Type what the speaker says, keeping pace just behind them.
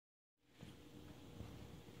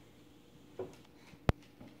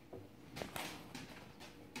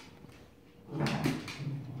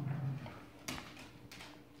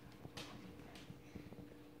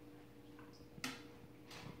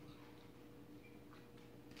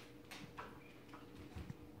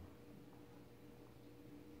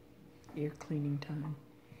ear cleaning time.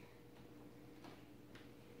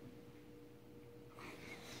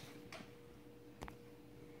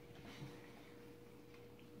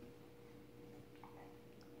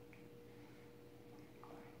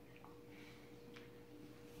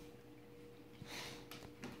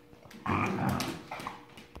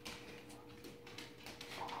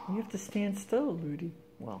 You have to stand still, Rudy.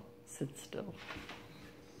 Well, sit still.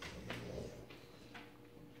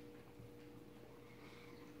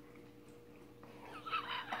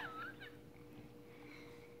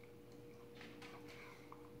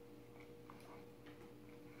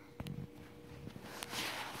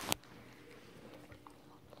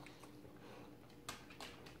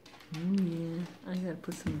 Yeah, I gotta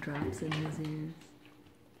put some drops in his ears.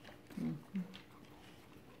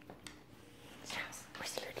 Charles,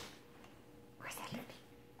 where's Ludi? Where's that Ludi?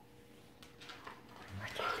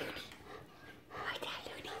 Where's that Ludi? Where's that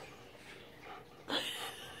Ludi?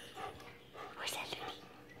 Where's that Ludi?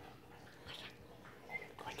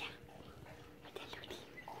 Where's that Ludi?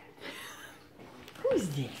 Who's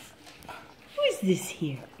this? Who's this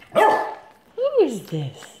here? Who is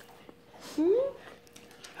this?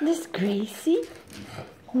 This Gracie?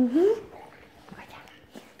 Mm-hmm.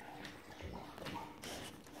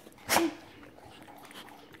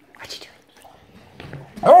 What you doing?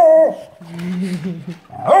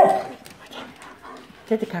 Is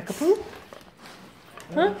that the cockapoo?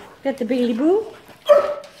 Huh? Is that the Bailey Boo? Is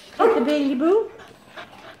that the Bailey Boo?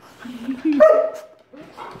 Is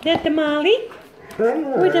that the Molly?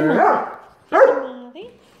 Where's the Molly? Is that the Molly?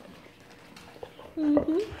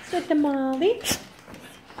 Mm-hmm. Is that the Molly?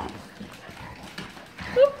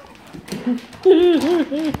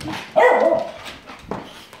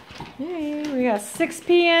 Hey, we got 6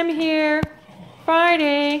 p.m. here,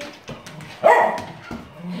 Friday.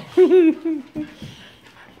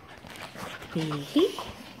 Baby.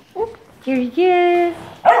 Oh, here he is.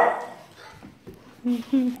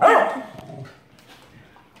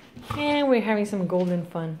 And we're having some golden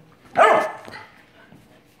fun.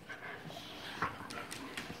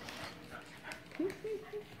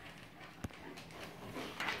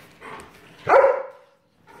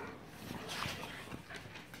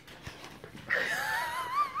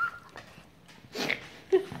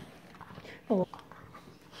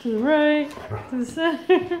 To the right, to the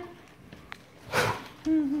center.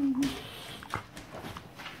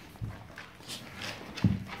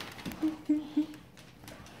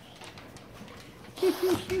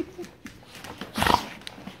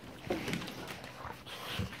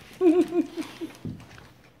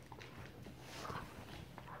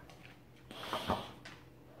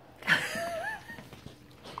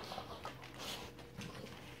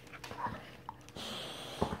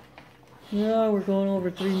 No, we're going over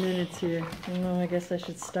 3 minutes here. No, I guess I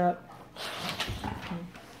should stop.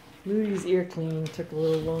 Ludi's ear cleaning took a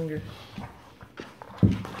little longer.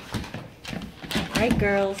 Alright,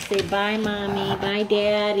 girls, say bye, Mommy, bye,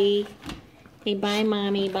 Daddy. Say bye,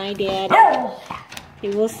 Mommy, bye, Daddy.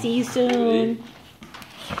 Okay, we'll see you soon.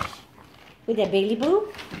 With that Bailey Boo?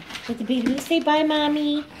 With the Bailey Boo, say bye,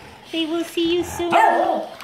 Mommy. Say we'll see you soon.